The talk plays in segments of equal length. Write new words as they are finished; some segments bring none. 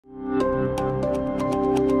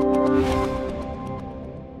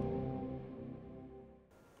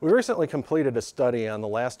We recently completed a study on the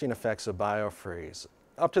lasting effects of Biofreeze.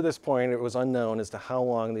 Up to this point, it was unknown as to how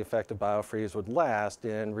long the effect of Biofreeze would last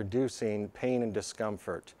in reducing pain and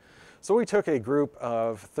discomfort. So we took a group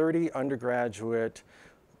of 30 undergraduate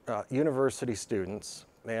university students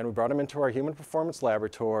and we brought them into our human performance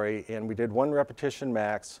laboratory and we did 1 repetition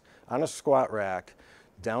max on a squat rack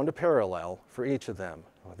down to parallel for each of them.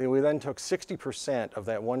 We then took 60% of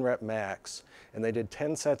that 1 rep max and they did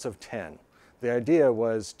 10 sets of 10. The idea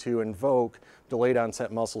was to invoke delayed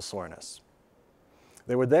onset muscle soreness.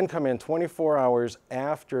 They would then come in 24 hours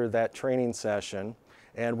after that training session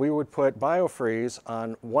and we would put Biofreeze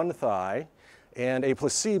on one thigh and a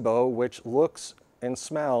placebo, which looks and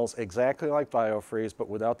smells exactly like Biofreeze but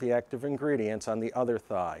without the active ingredients, on the other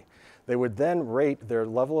thigh. They would then rate their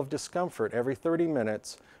level of discomfort every 30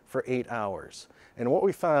 minutes for 8 hours. And what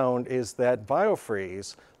we found is that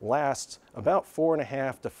Biofreeze lasts about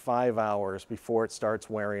 4.5 to 5 hours before it starts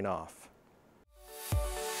wearing off.